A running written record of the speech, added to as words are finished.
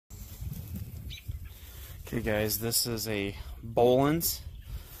Okay guys, this is a Bolens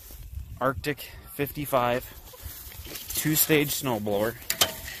Artic 55 two-stage snowblower.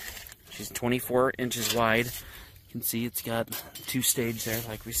 She's 24 inches wide. You can see it's got two-stage there,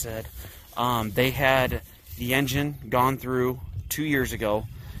 like we said. They had the engine gone through 2 years ago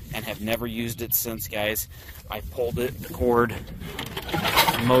and have never used it since, guys. I pulled it, the cord,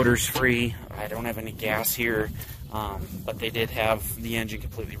 the motor's free. I don't have any gas here, but they did have the engine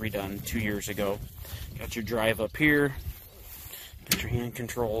completely redone 2 years ago. Got your drive up here, got your hand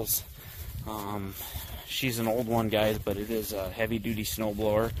controls. She's an old one, guys, but it is a heavy-duty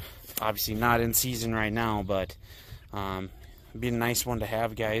snowblower. Obviously not in season right now, but it'd be a nice one to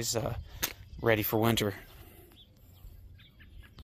have, guys, ready for winter.